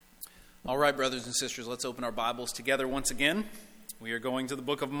All right, brothers and sisters, let's open our Bibles together once again. We are going to the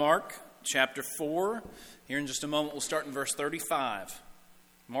book of Mark, chapter 4. Here in just a moment, we'll start in verse 35.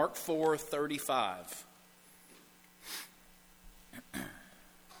 Mark 4:35.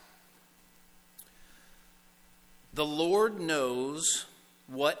 The Lord knows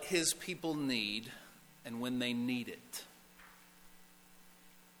what his people need and when they need it.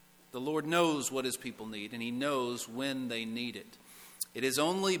 The Lord knows what his people need, and he knows when they need it. It has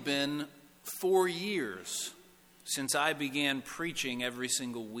only been 4 years since I began preaching every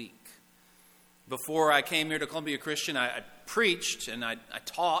single week. Before I came here to Columbia Christian, I preached and I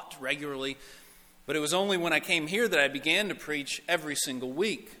taught regularly, but it was only when I came here that I began to preach every single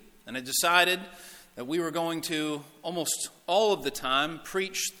week. And I decided that we were going to, almost all of the time,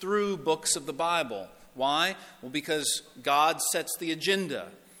 preach through books of the Bible. Why? Well, because God sets the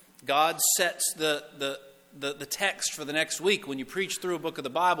agenda. God sets the text for the next week. When you preach through a book of the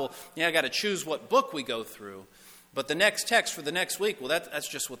Bible, I got to choose what book we go through. But the next text for the next week, well, that's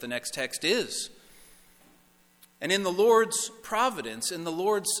just what the next text is. And in the Lord's providence, in the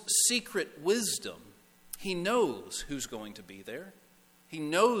Lord's secret wisdom, he knows who's going to be there. He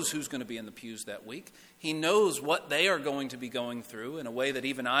knows who's going to be in the pews that week. He knows what they are going to be going through in a way that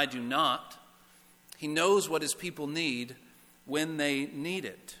even I do not. He knows what his people need when they need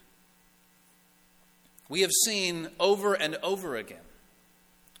it. We have seen over and over again,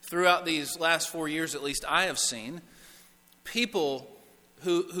 throughout these last 4 years at least, I have seen people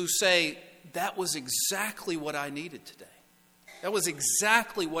who say, that was exactly what I needed today. That was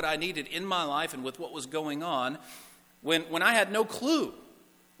exactly what I needed in my life and with what was going on when I had no clue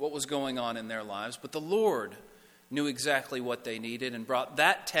what was going on in their lives. But the Lord knew exactly what they needed and brought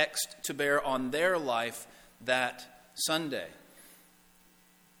that text to bear on their life that Sunday.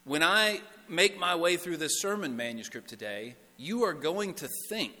 When I make my way through this sermon manuscript today, you are going to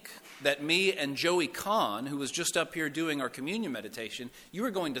think that me and Joey Kahn, who was just up here doing our communion meditation, you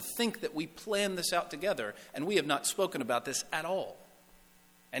are going to think that we planned this out together, and we have not spoken about this at all.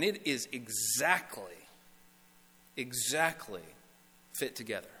 And it is exactly fit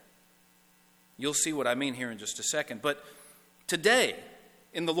together. You'll see what I mean here in just a second. But today,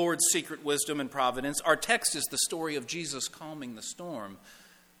 in the Lord's secret wisdom and providence, our text is the story of Jesus calming the storm.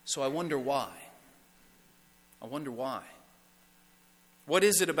 So I wonder why. What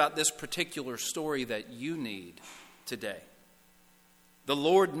is it about this particular story that you need today? The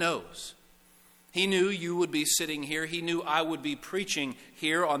Lord knows. He knew you would be sitting here. He knew I would be preaching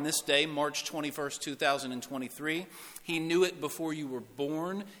here on this day, March 21st, 2023. He knew it before you were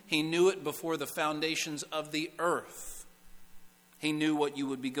born. He knew it before the foundations of the earth. He knew what you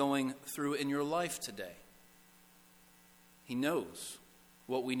would be going through in your life today. He knows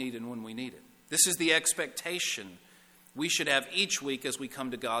what we need and when we need it. This is the expectation we should have each week as we come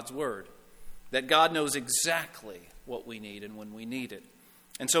to God's Word, that God knows exactly what we need and when we need it.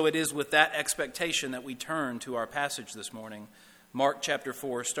 And so it is with that expectation that we turn to our passage this morning, Mark chapter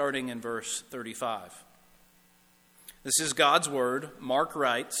 4, starting in verse 35. This is God's Word. Mark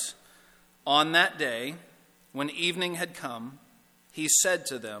writes, "On that day, when evening had come, he said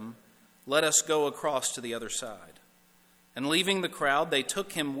to them, 'Let us go across to the other side.' And leaving the crowd, they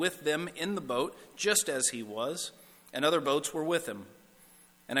took him with them in the boat, just as he was, and other boats were with him.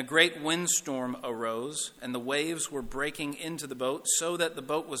 And a great windstorm arose, and the waves were breaking into the boat, so that the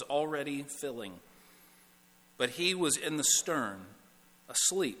boat was already filling. But he was in the stern,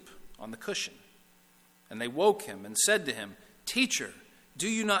 asleep on the cushion. And they woke him and said to him, 'Teacher, do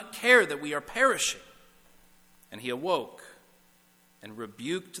you not care that we are perishing?' And he awoke and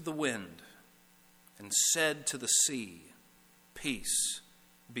rebuked the wind and said to the sea, 'Peace,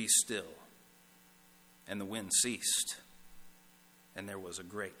 be still.' And the wind ceased, and there was a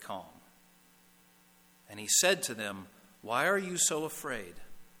great calm. And he said to them, 'Why are you so afraid?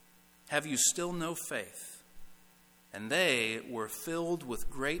 Have you still no faith?' And they were filled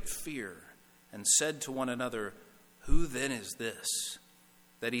with great fear and said to one another, 'Who then is this,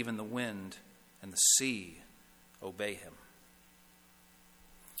 that even the wind and the sea obey him?'"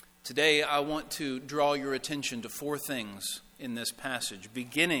 Today, I want to draw your attention to 4 things in this passage,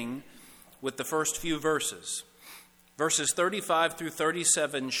 beginning with the first few verses. Verses 35 through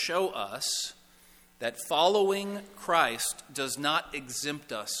 37 show us that following Christ does not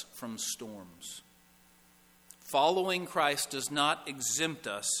exempt us from storms. Following Christ does not exempt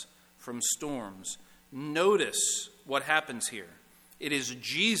us from storms. Notice what happens here. It is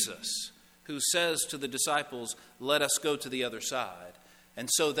Jesus who says to the disciples, "Let us go to the other side." And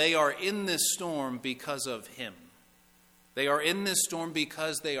so they are in this storm because of him. They are in this storm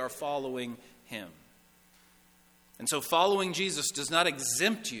because they are following him. And so following Jesus does not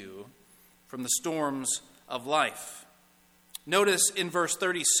exempt you from the storms of life. Notice in verse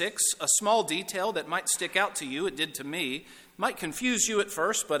 36, a small detail that might stick out to you, it did to me, might confuse you at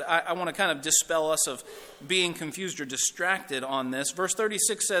first, but I want to kind of dispel us of being confused or distracted on this. Verse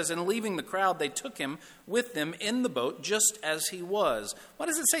 36 says, "And leaving the crowd, they took him with them in the boat just as he was." Why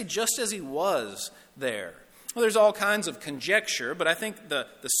does it say just as he was there? Well, there's all kinds of conjecture, but I think the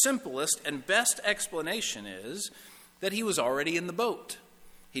simplest and best explanation is that he was already in the boat.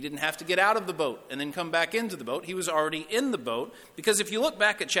 He didn't have to get out of the boat and then come back into the boat. He was already in the boat, because if you look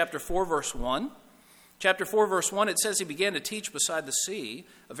back at chapter 4, verse 1, Chapter 4, verse 1, it says he began to teach beside the sea.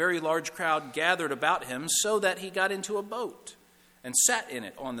 A very large crowd gathered about him, so that he got into a boat and sat in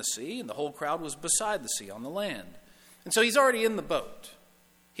it on the sea, and the whole crowd was beside the sea on the land. And so he's already in the boat.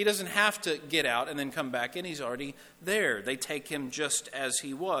 He doesn't have to get out and then come back in. He's already there. They take him just as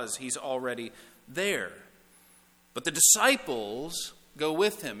he was. He's already there. But the disciples go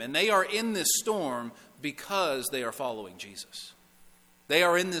with him, and they are in this storm because they are following Jesus. They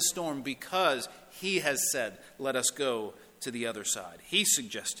are in this storm because he has said, "Let us go to the other side." He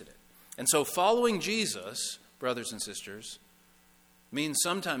suggested it. And so following Jesus, brothers and sisters, means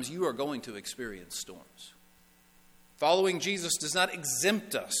sometimes you are going to experience storms. Following Jesus does not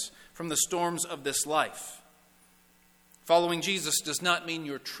exempt us from the storms of this life. Following Jesus does not mean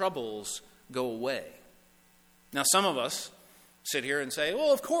your troubles go away. Now, some of us sit here and say,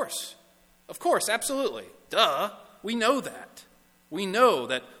 well, of course, absolutely, duh, we know that. We know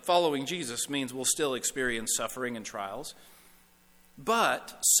that following Jesus means we'll still experience suffering and trials.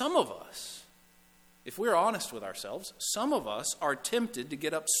 But some of us, if we're honest with ourselves, some of us are tempted to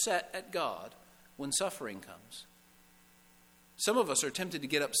get upset at God when suffering comes. Some of us are tempted to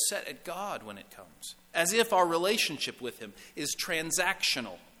get upset at God when it comes, as if our relationship with him is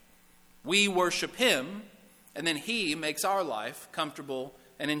transactional. We worship him, and then he makes our life comfortable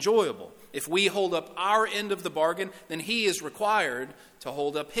and enjoyable. If we hold up our end of the bargain, then he is required to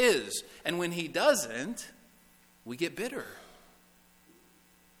hold up his. And when he doesn't, we get bitter.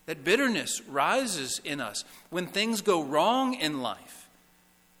 That bitterness rises in us when things go wrong in life.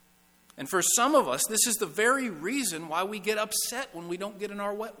 And for some of us, this is the very reason why we get upset when we don't get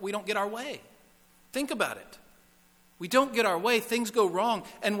our way. Think about it. We don't get our way, things go wrong,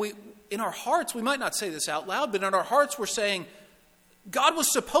 and in our hearts, we might not say this out loud, but in our hearts we're saying, God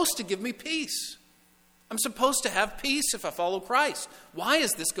was supposed to give me peace. I'm supposed to have peace if I follow Christ. Why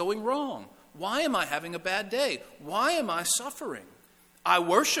is this going wrong? Why am I having a bad day? Why am I suffering? I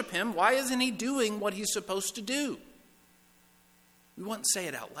worship him. Why isn't he doing what he's supposed to do? We wouldn't say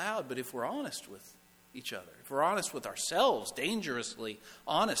it out loud, but if we're honest with each other, if we're honest with ourselves, dangerously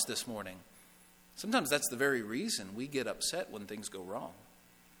honest this morning, sometimes that's the very reason we get upset when things go wrong.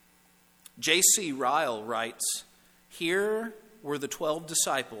 J.C. Ryle writes, "Here were the 12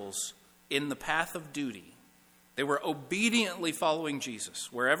 disciples in the path of duty. They were obediently following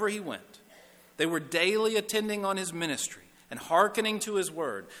Jesus wherever he went. They were daily attending on his ministry and hearkening to his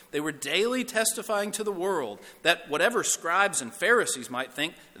word. They were daily testifying to the world that whatever scribes and Pharisees might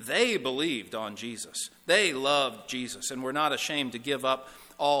think, they believed on Jesus. They loved Jesus and were not ashamed to give up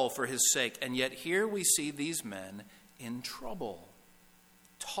all for his sake. And yet here we see these men in trouble,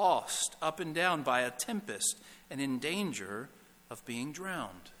 tossed up and down by a tempest and in danger of being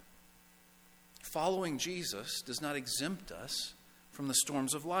drowned." Following Jesus does not exempt us from the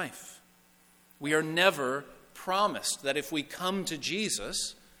storms of life. We are never promised that if we come to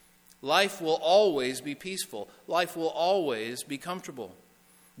Jesus, life will always be peaceful. Life will always be comfortable.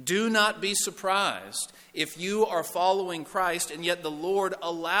 Do not be surprised if you are following Christ and yet the Lord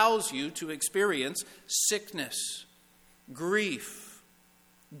allows you to experience sickness, grief,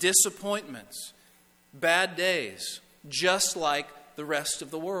 disappointments, bad days, just like the rest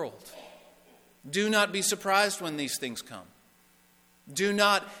of the world. Do not be surprised when these things come. Do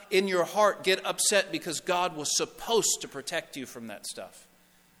not, in your heart, get upset because God was supposed to protect you from that stuff.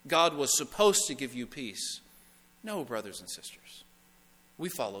 God was supposed to give you peace. No, brothers and sisters. We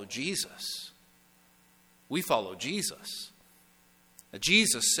follow Jesus. We follow Jesus.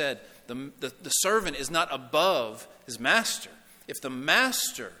 Jesus said the servant is not above his master. If the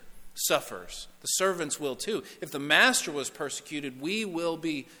master suffers, the servants will too. If the master was persecuted, we will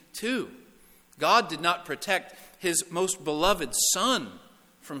be too. God did not protect his most beloved son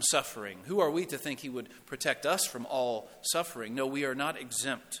from suffering. Who are we to think he would protect us from all suffering? No, we are not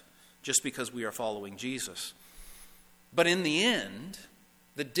exempt just because we are following Jesus. But in the end,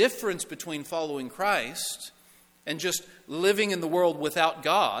 the difference between following Christ and just living in the world without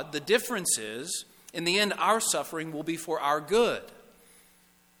God, the difference is, in the end, our suffering will be for our good.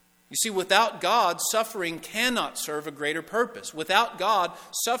 You see, without God, suffering cannot serve a greater purpose. Without God,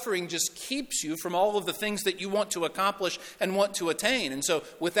 suffering just keeps you from all of the things that you want to accomplish and want to attain. And so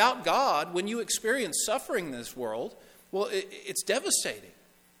without God, when you experience suffering in this world, well, it's devastating.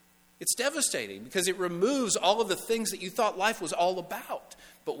 It's devastating because it removes all of the things that you thought life was all about.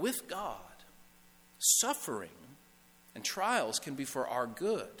 But with God, suffering and trials can be for our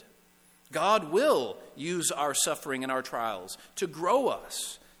good. God will use our suffering and our trials to grow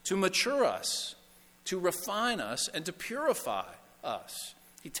us, to mature us, to refine us, and to purify us.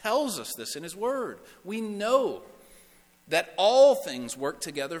 He tells us this in His Word. We know that all things work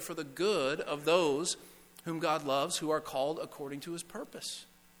together for the good of those whom God loves, who are called according to His purpose.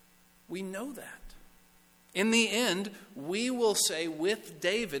 We know that. In the end, we will say with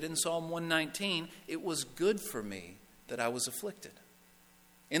David in Psalm 119, "It was good for me that I was afflicted."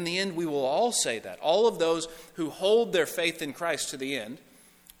 In the end, we will all say that. All of those who hold their faith in Christ to the end,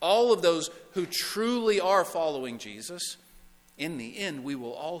 all of those who truly are following Jesus, in the end, we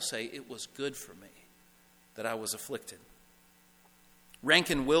will all say, "It was good for me that I was afflicted."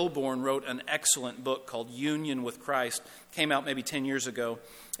 Rankin Wilbourne wrote an excellent book called Union with Christ. Came out maybe 10 years ago.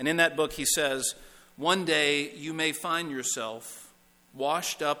 And in that book he says, "One day you may find yourself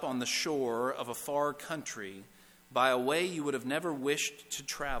washed up on the shore of a far country by a way you would have never wished to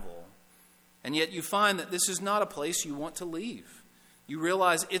travel. And yet you find that this is not a place you want to leave. You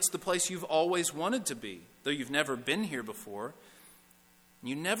realize it's the place you've always wanted to be, though you've never been here before.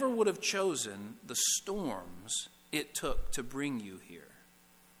 You never would have chosen the storms it took to bring you here.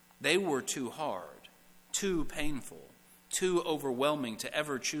 They were too hard, too painful, too overwhelming to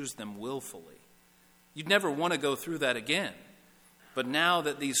ever choose them willfully. You'd never want to go through that again. But now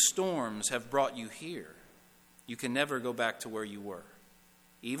that these storms have brought you here, you can never go back to where you were,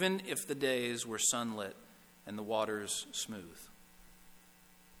 even if the days were sunlit and the waters smooth."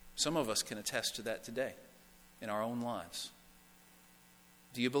 Some of us can attest to that today in our own lives.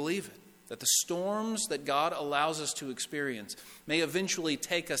 Do you believe it? That the storms that God allows us to experience may eventually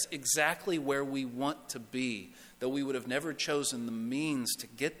take us exactly where we want to be, though we would have never chosen the means to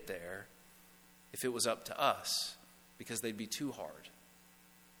get there if it was up to us, because they'd be too hard,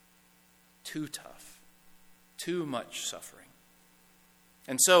 too tough, too much suffering.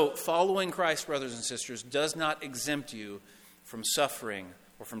 And so, following Christ, brothers and sisters, does not exempt you from suffering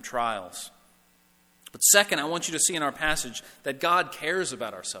or from trials. But second, I want you to see in our passage that God cares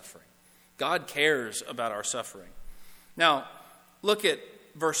about our suffering. God cares about our suffering. Now, look at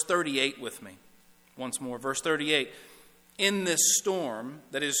verse 38 with me once more. Verse 38. In this storm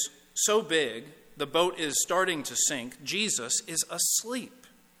that is so big, the boat is starting to sink, Jesus is asleep.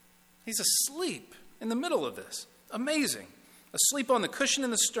 He's asleep in the middle of this. Amazing. Asleep on the cushion in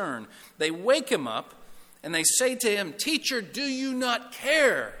the stern. They wake him up and they say to him, "Teacher, do you not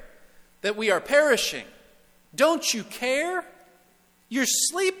care that we are perishing? Don't you care? You're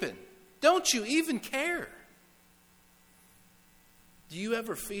sleeping. Don't you even care?" Do you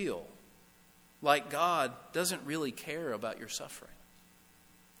ever feel like God doesn't really care about your suffering?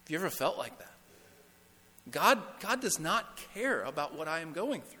 Have you ever felt like that? God does not care about what I am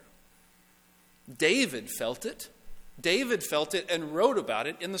going through. David felt it. David felt it and wrote about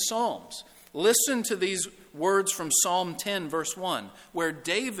it in the Psalms. Listen to these words from Psalm 10, verse 1, where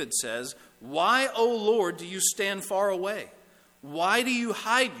David says, "Why, O Lord, do you stand far away? Why do you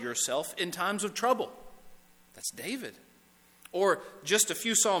hide yourself in times of trouble?" That's David. Or just a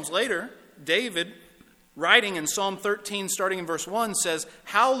few Psalms later, David, writing in Psalm 13, starting in verse 1, says,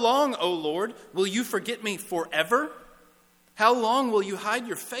 "How long, O Lord, will you forget me forever? How long will you hide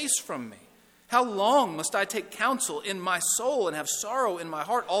your face from me? How long must I take counsel in my soul and have sorrow in my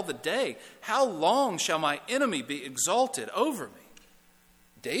heart all the day? How long shall my enemy be exalted over me?"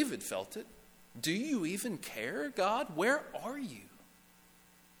 David felt it. Do you even care, God? Where are you?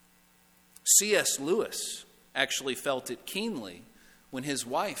 C.S. Lewis actually felt it keenly when his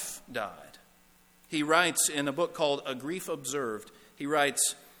wife died. He writes in a book called A Grief Observed, he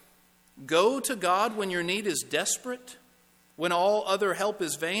writes, "Go to God when your need is desperate, when all other help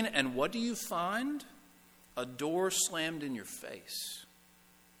is vain, and what do you find? A door slammed in your face,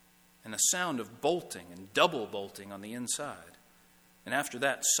 and a sound of bolting and double bolting on the inside. And after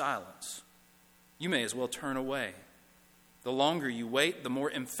that, silence. You may as well turn away. The longer you wait, the more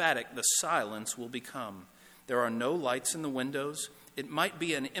emphatic the silence will become. There are no lights in the windows. It might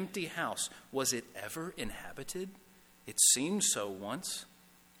be an empty house. Was it ever inhabited? It seemed so once.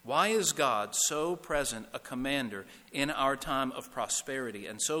 Why is God so present a commander in our time of prosperity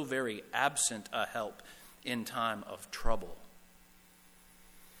and so very absent a help in time of trouble?"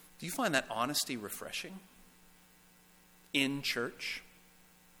 Do you find that honesty refreshing? In church?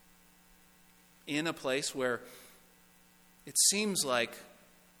 in a place where it seems like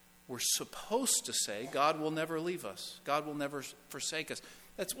we're supposed to say, God will never leave us. God will never forsake us.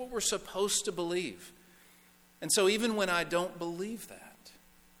 That's what we're supposed to believe. And so even when I don't believe that,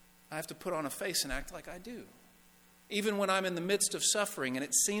 I have to put on a face and act like I do. Even when I'm in the midst of suffering and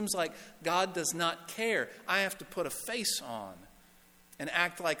it seems like God does not care, I have to put a face on and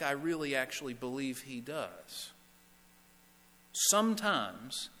act like I really actually believe He does.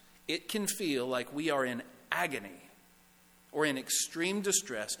 Sometimes it can feel like we are in agony or in extreme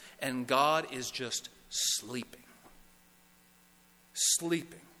distress, and God is just sleeping.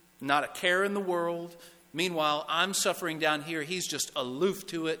 Sleeping. Not a care in the world. Meanwhile, I'm suffering down here. He's just aloof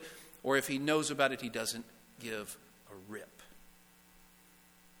to it. Or if He knows about it, He doesn't give a rip.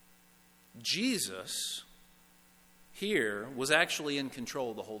 Jesus here was actually in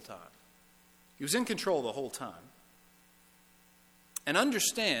control the whole time. He was in control the whole time. And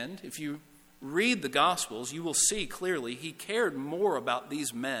understand, if you read the Gospels, you will see clearly He cared more about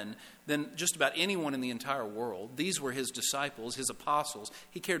these men than just about anyone in the entire world. These were His disciples, His apostles.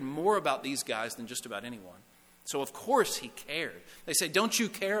 He cared more about these guys than just about anyone. So of course He cared. They say, don't you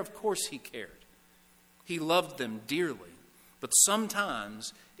care? Of course He cared. He loved them dearly. But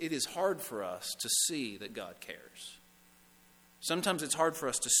sometimes it is hard for us to see that God cares. Sometimes it's hard for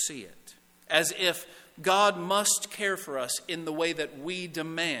us to see it. As if God must care for us in the way that we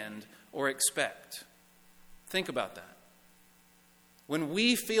demand or expect. Think about that. When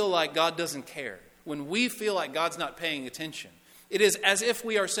we feel like God doesn't care, when we feel like God's not paying attention, it is as if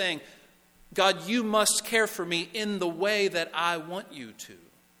we are saying, God, you must care for me in the way that I want you to.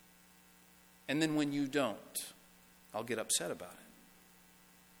 And then when you don't, I'll get upset about it.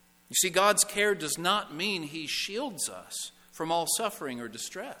 You see, God's care does not mean He shields us from all suffering or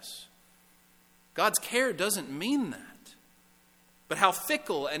distress. God's care doesn't mean that. But how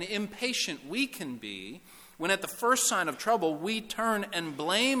fickle and impatient we can be when at the first sign of trouble we turn and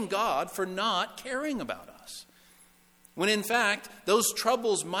blame God for not caring about us. When in fact, those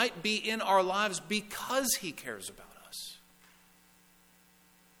troubles might be in our lives because He cares about us.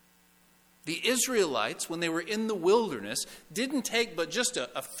 The Israelites, when they were in the wilderness, didn't take but just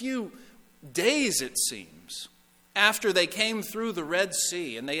a few days, it seems, after they came through the Red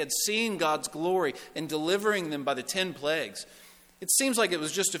Sea and they had seen God's glory in delivering them by the 10 plagues. It seems like it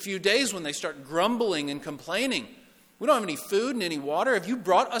was just a few days when they start grumbling and complaining. We don't have any food and any water. Have you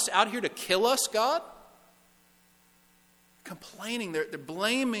brought us out here to kill us, God? Complaining. They're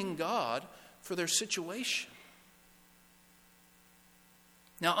blaming God for their situation.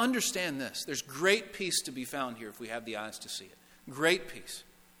 Now understand this. There's great peace to be found here if we have the eyes to see it. Great peace.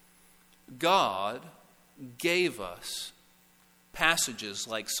 God gave us passages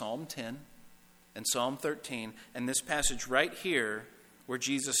like Psalm 10 and Psalm 13, and this passage right here where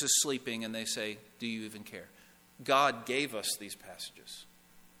Jesus is sleeping and they say, do you even care? God gave us these passages.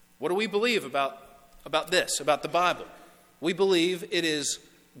 What do we believe about this, about the Bible? We believe it is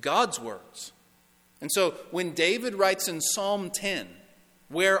God's words. And so when David writes in Psalm 10,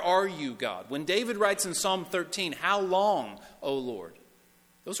 where are you, God? When David writes in Psalm 13, how long, O Lord?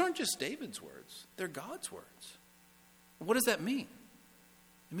 Those aren't just David's words. They're God's words. What does that mean?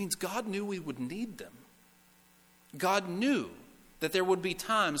 It means God knew we would need them. God knew that there would be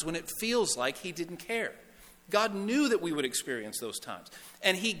times when it feels like He didn't care. God knew that we would experience those times.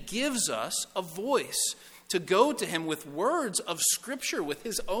 And He gives us a voice to go to Him with words of Scripture, with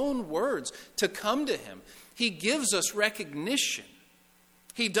His own words, to come to Him. He gives us recognition.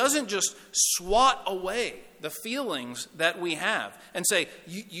 He doesn't just swat away the feelings that we have and say,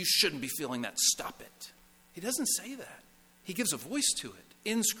 you shouldn't be feeling that, stop it. He doesn't say that. He gives a voice to it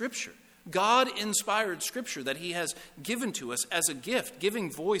in Scripture. God-inspired Scripture that He has given to us as a gift,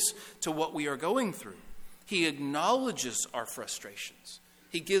 giving voice to what we are going through. He acknowledges our frustrations.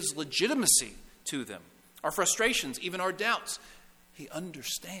 He gives legitimacy to them. Our frustrations, even our doubts. He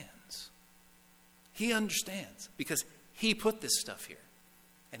understands. He understands because He put this stuff here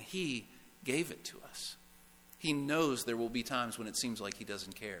and He gave it to us. He knows there will be times when it seems like He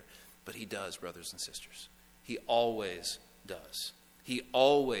doesn't care, but He does, brothers and sisters. He always does. He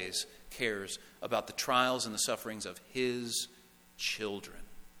always cares about the trials and the sufferings of His children.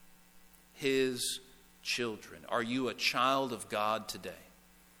 His children. Are you a child of God today?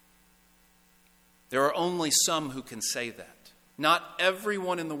 There are only some who can say that. Not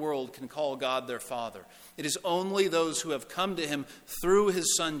everyone in the world can call God their Father. It is only those who have come to Him through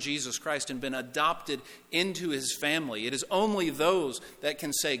His Son, Jesus Christ, and been adopted into His family. It is only those that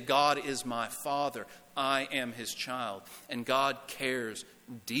can say, God is my Father. I am His child. And God cares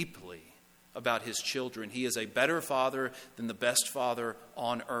deeply about His children. He is a better Father than the best father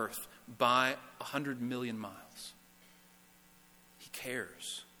on earth by 100 million miles. He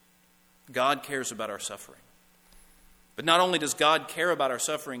cares. God cares about our suffering. But not only does God care about our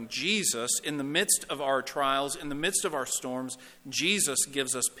suffering, Jesus, in the midst of our trials, in the midst of our storms, Jesus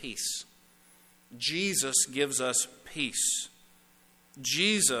gives us peace. Jesus gives us peace.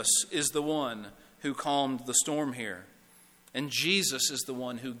 Jesus is the one who calmed the storm here. And Jesus is the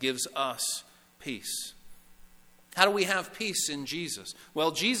one who gives us peace. How do we have peace in Jesus?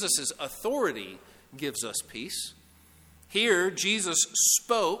 Well, Jesus' authority gives us peace. Here, Jesus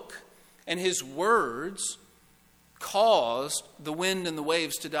spoke, and his words caused the wind and the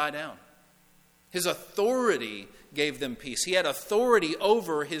waves to die down. His authority gave them peace. He had authority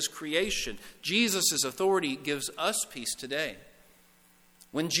over his creation. Jesus' authority gives us peace today.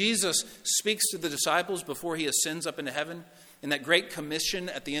 When Jesus speaks to the disciples before he ascends up into heaven, in that great commission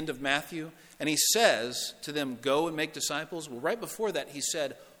at the end of Matthew, and he says to them, go and make disciples. Well, right before that, he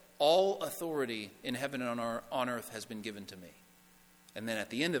said, all authority in heaven and on earth has been given to me. And then at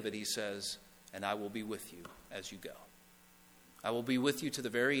the end of it, he says, and I will be with you as you go. I will be with you to the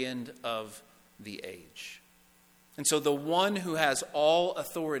very end of the age. And so the one who has all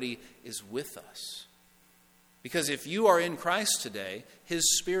authority is with us. Because if you are in Christ today,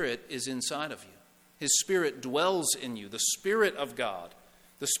 his Spirit is inside of you. His Spirit dwells in you. The Spirit of God,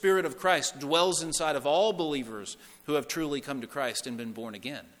 the Spirit of Christ, dwells inside of all believers who have truly come to Christ and been born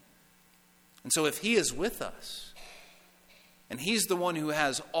again. And so if he is with us, and he's the one who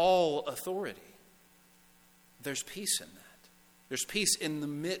has all authority, there's peace in that. There's peace in the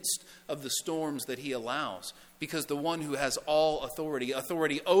midst of the storms that he allows, because the one who has all authority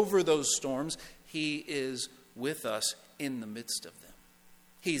over those storms, he is with us in the midst of them.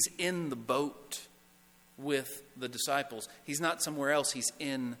 He's in the boat with the disciples. He's not somewhere else. He's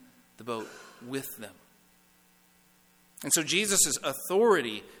in the boat with them. And so Jesus'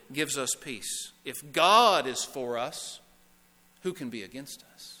 authority gives us peace. If God is for us, who can be against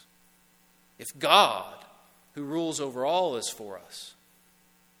us? If God, who rules over all, is for us,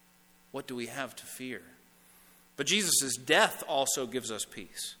 what do we have to fear? But Jesus' death also gives us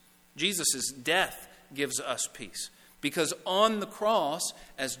peace. Jesus' death gives us peace. Because on the cross,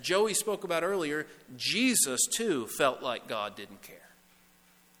 as Joey spoke about earlier, Jesus too felt like God didn't care.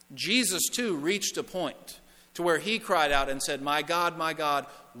 Jesus too reached a point to where he cried out and said, my God,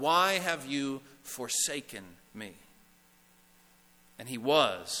 why have you forsaken me? And he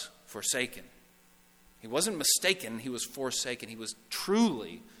was forsaken. He wasn't mistaken, he was forsaken. He was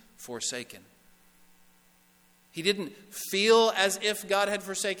truly forsaken. He didn't feel as if God had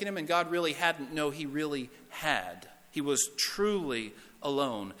forsaken him and God really hadn't. No, he really had. He was truly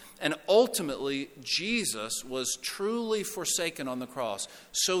alone. And ultimately, Jesus was truly forsaken on the cross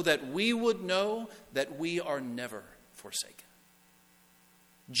so that we would know that we are never forsaken.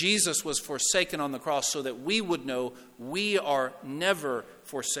 Jesus was forsaken on the cross so that we would know we are never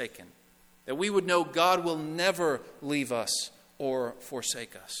forsaken. That we would know God will never leave us or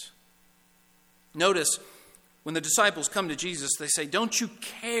forsake us. Notice, when the disciples come to Jesus, they say, don't you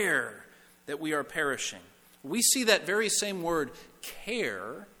care that we are perishing? We see that very same word,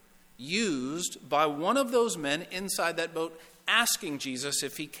 care, used by one of those men inside that boat asking Jesus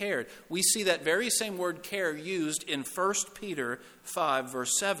if he cared. We see that very same word, care, used in 1 Peter 5,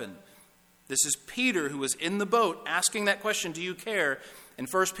 verse 7. This is Peter who was in the boat asking that question, do you care? In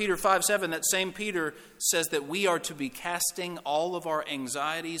 1 Peter 5, 7, that same Peter says that we are to be casting all of our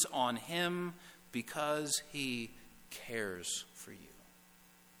anxieties on him because he cares for you.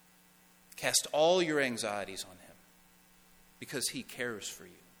 Cast all your anxieties on him because he cares for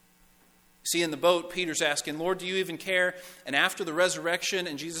you. See, in the boat, Peter's asking, Lord, do you even care? And after the resurrection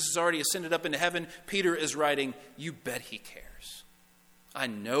and Jesus has already ascended up into heaven, Peter is writing, you bet he cares. I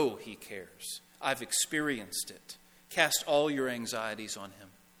know he cares. I've experienced it. Cast all your anxieties on him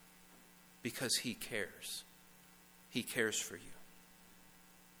because he cares. He cares for you.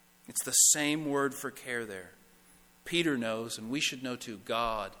 It's the same word for care there. Peter knows, and we should know too,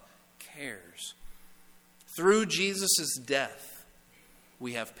 God cares. Through Jesus' death,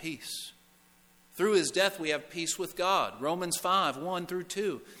 we have peace. Through his death, we have peace with God. Romans 5, 1 through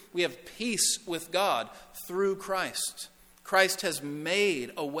 2. We have peace with God through Christ. Christ has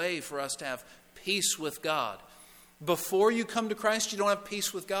made a way for us to have peace with God. Before you come to Christ, you don't have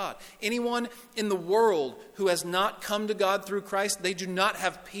peace with God. Anyone in the world who has not come to God through Christ, they do not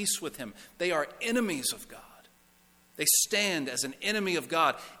have peace with him. They are enemies of God. They stand as an enemy of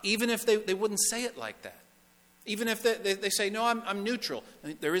God, even if they wouldn't say it like that. Even if they say, no, I'm neutral.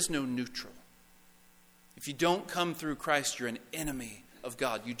 There is no neutral. If you don't come through Christ, you're an enemy of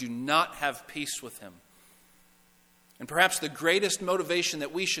God. You do not have peace with him. And perhaps the greatest motivation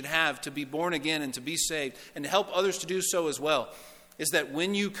that we should have to be born again and to be saved and to help others to do so as well is that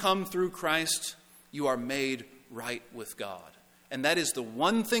when you come through Christ, you are made right with God. And that is the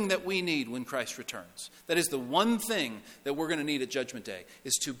one thing that we need when Christ returns. That is the one thing that we're going to need at Judgment Day,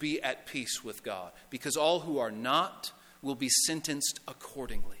 is to be at peace with God. Because all who are not will be sentenced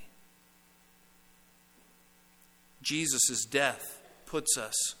accordingly. Jesus' death puts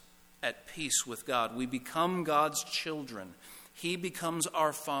us at peace with God. We become God's children. He becomes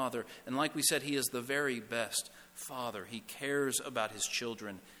our Father. And like we said, He is the very best Father. He cares about His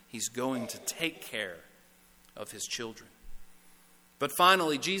children. He's going to take care of His children. But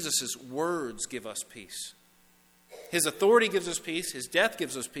finally, Jesus' words give us peace. His authority gives us peace. His death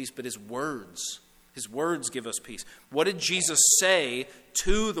gives us peace. But His words give us peace. What did Jesus say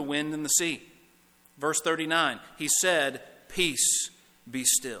to the wind and the sea? Verse 39, He said, "Peace, be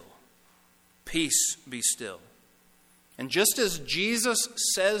still. Peace, be still." And just as Jesus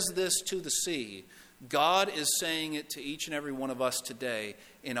says this to the sea, God is saying it to each and every one of us today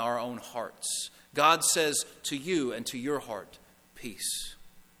in our own hearts. God says to you and to your heart, "Peace,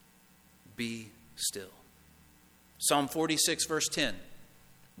 be still." Psalm 46, verse 10,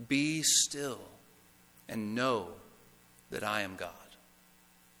 "Be still and know that I am God."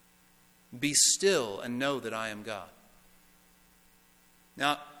 Be still and know that I am God.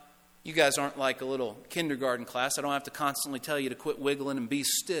 Now, you guys aren't like a little kindergarten class. I don't have to constantly tell you to quit wiggling and be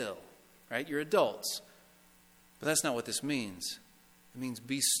still, right? You're adults. But that's not what this means. It means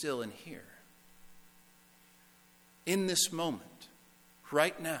be still and hear. In this moment,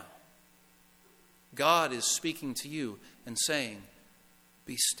 right now, God is speaking to you and saying,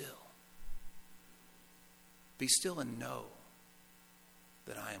 "Be still. Be still and know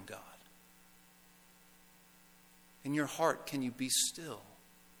that I am God." In your heart, can you be still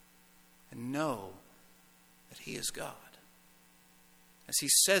and know that He is God? As He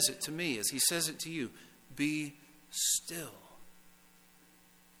says it to me, as He says it to you, be still.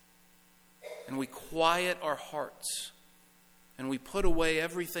 And we quiet our hearts and we put away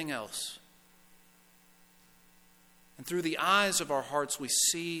everything else. And through the eyes of our hearts, we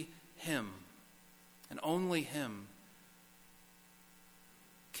see Him and only Him.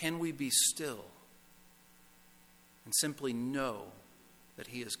 Can we be still and simply know that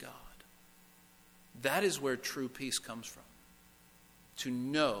He is God? That is where true peace comes from. To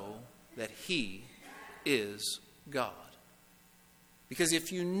know that He is God. Because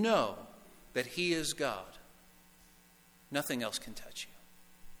if you know that He is God, nothing else can touch you.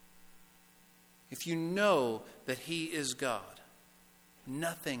 If you know that He is God,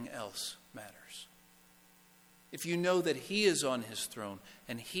 nothing else matters. If you know that He is on His throne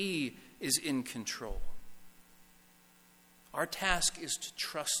and He is in control, our task is to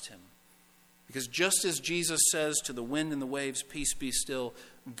trust Him. Because just as Jesus says to the wind and the waves, "Peace, be still,"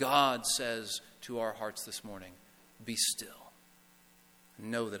 God says to our hearts this morning, "Be still.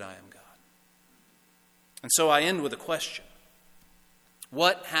 Know that I am God." And so I end with a question.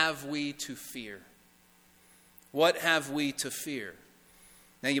 What have we to fear? What have we to fear?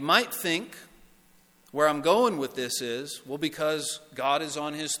 Now you might think where I'm going with this is, well, because God is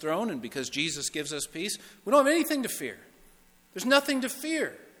on His throne and because Jesus gives us peace, we don't have anything to fear. There's nothing to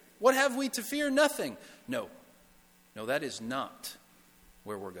fear. What have we to fear? Nothing. No, that is not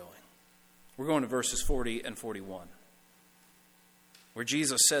where we're going. We're going to verses 40 and 41, where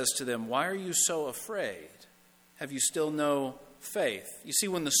Jesus says to them, "Why are you so afraid? Have you still no faith?" You see,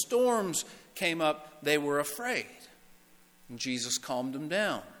 when the storms came up, they were afraid. And Jesus calmed them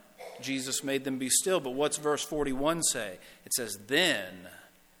down. Jesus made them be still. But what's verse 41 say? It says, "Then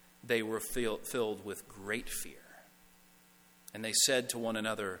they were filled with great fear. And they said to one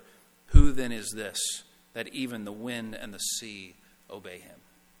another, 'Who then is this, that even the wind and the sea obey Him?'"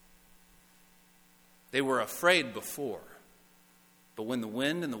 They were afraid before. But when the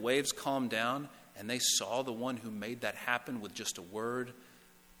wind and the waves calmed down and they saw the one who made that happen with just a word,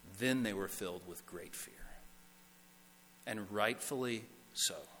 then they were filled with great fear. And rightfully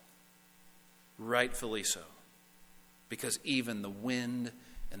so. Rightfully so. Because even the wind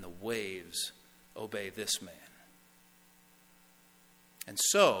and the waves obey this man. And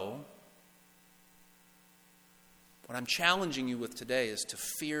so, what I'm challenging you with today is to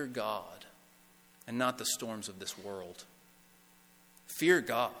fear God and not the storms of this world. Fear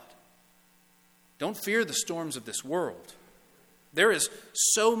God. Don't fear the storms of this world. There is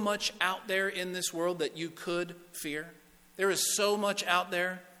so much out there in this world that you could fear. There is so much out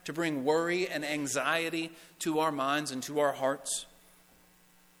there to bring worry and anxiety to our minds and to our hearts.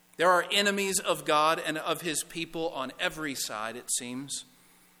 There are enemies of God and of His people on every side, it seems.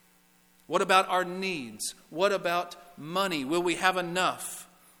 What about our needs? What about money? Will we have enough?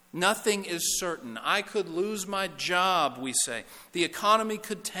 Nothing is certain. I could lose my job, we say. The economy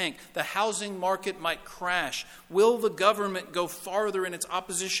could tank. The housing market might crash. Will the government go farther in its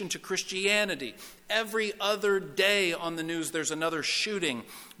opposition to Christianity? Every other day on the news there's another shooting.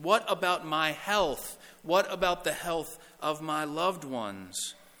 What about my health? What about the health of my loved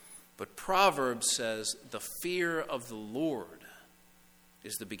ones? But Proverbs says the fear of the Lord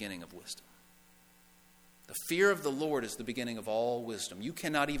is the beginning of wisdom. The fear of the Lord is the beginning of all wisdom. You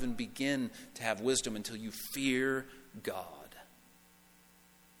cannot even begin to have wisdom until you fear God.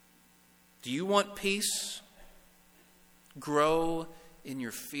 Do you want peace? Grow in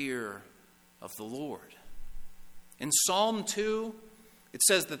your fear of the Lord. In Psalm 2, it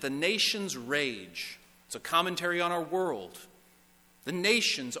says that the nations rage. It's a commentary on our world. The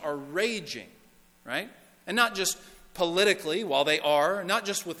nations are raging, right? And not just politically, while they are, not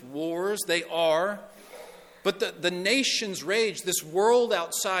just with wars, they are. But the nations rage. This world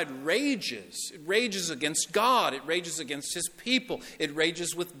outside rages. It rages against God. It rages against his people. It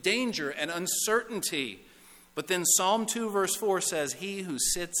rages with danger and uncertainty. But then Psalm 2 verse 4 says, he who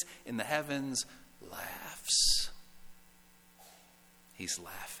sits in the heavens laughs. He's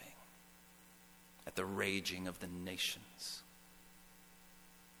laughing at the raging of the nations.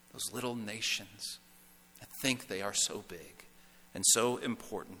 Those little nations that think they are so big and so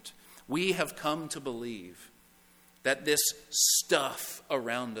important. We have come to believe that this stuff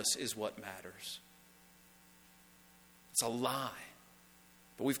around us is what matters. It's a lie.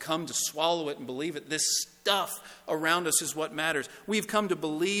 But we've come to swallow it and believe it. This stuff around us is what matters. We've come to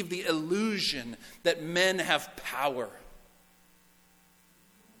believe the illusion that men have power.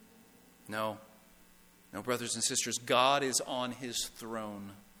 No, brothers and sisters, God is on his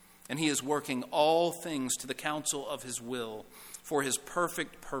throne. And he is working all things to the counsel of his will for his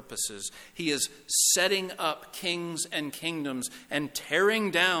perfect purposes. He is setting up kings and kingdoms and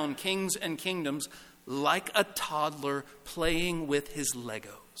tearing down kings and kingdoms like a toddler playing with his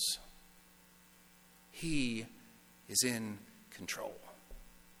Legos. He is in control.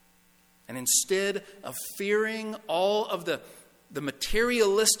 And instead of fearing all of the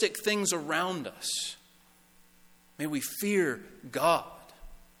materialistic things around us, may we fear God,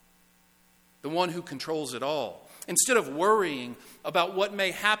 the one who controls it all. Instead of worrying about what may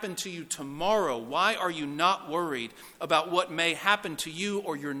happen to you tomorrow, why are you not worried about what may happen to you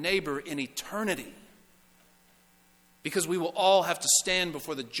or your neighbor in eternity? Because we will all have to stand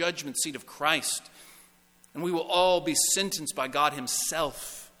before the judgment seat of Christ, and we will all be sentenced by God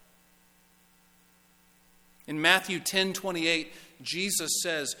himself. In Matthew 10:28, Jesus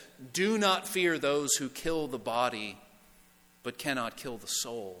says, do not fear those who kill the body, but cannot kill the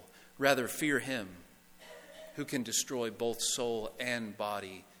soul. Rather, fear him who can destroy both soul and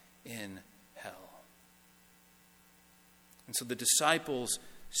body in hell. And so the disciples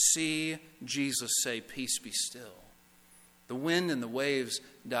see Jesus say, peace be still. The wind and the waves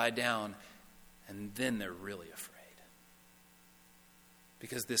die down, and then they're really afraid.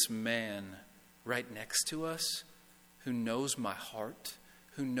 Because this man right next to us, who knows my heart,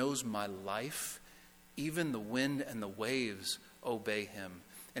 who knows my life, even the wind and the waves obey him.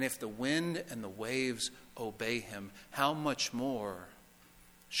 And if the wind and the waves obey him, how much more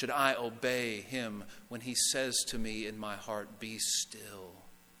should I obey him when he says to me in my heart, be still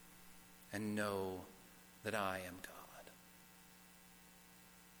and know that I am God.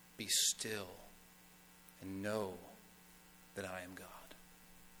 Be still and know that I am God.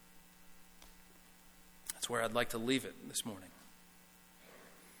 That's where I'd like to leave it this morning.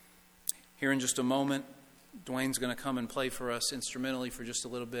 Here in just a moment, Dwayne's going to come and play for us instrumentally for just a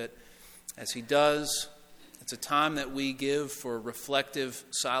little bit. As he does, it's a time that we give for reflective,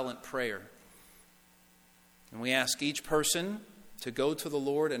 silent prayer. And we ask each person to go to the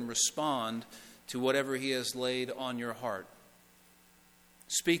Lord and respond to whatever he has laid on your heart.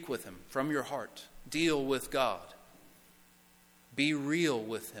 Speak with him from your heart. Deal with God. Be real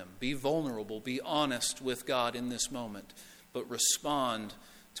with him. Be vulnerable. Be honest with God in this moment. But respond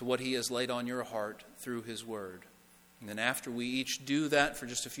to what he has laid on your heart through his word. And then after we each do that for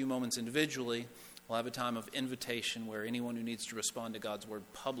just a few moments individually, we'll have a time of invitation where anyone who needs to respond to God's word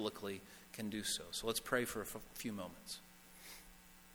publicly can do so. So let's pray for a few moments.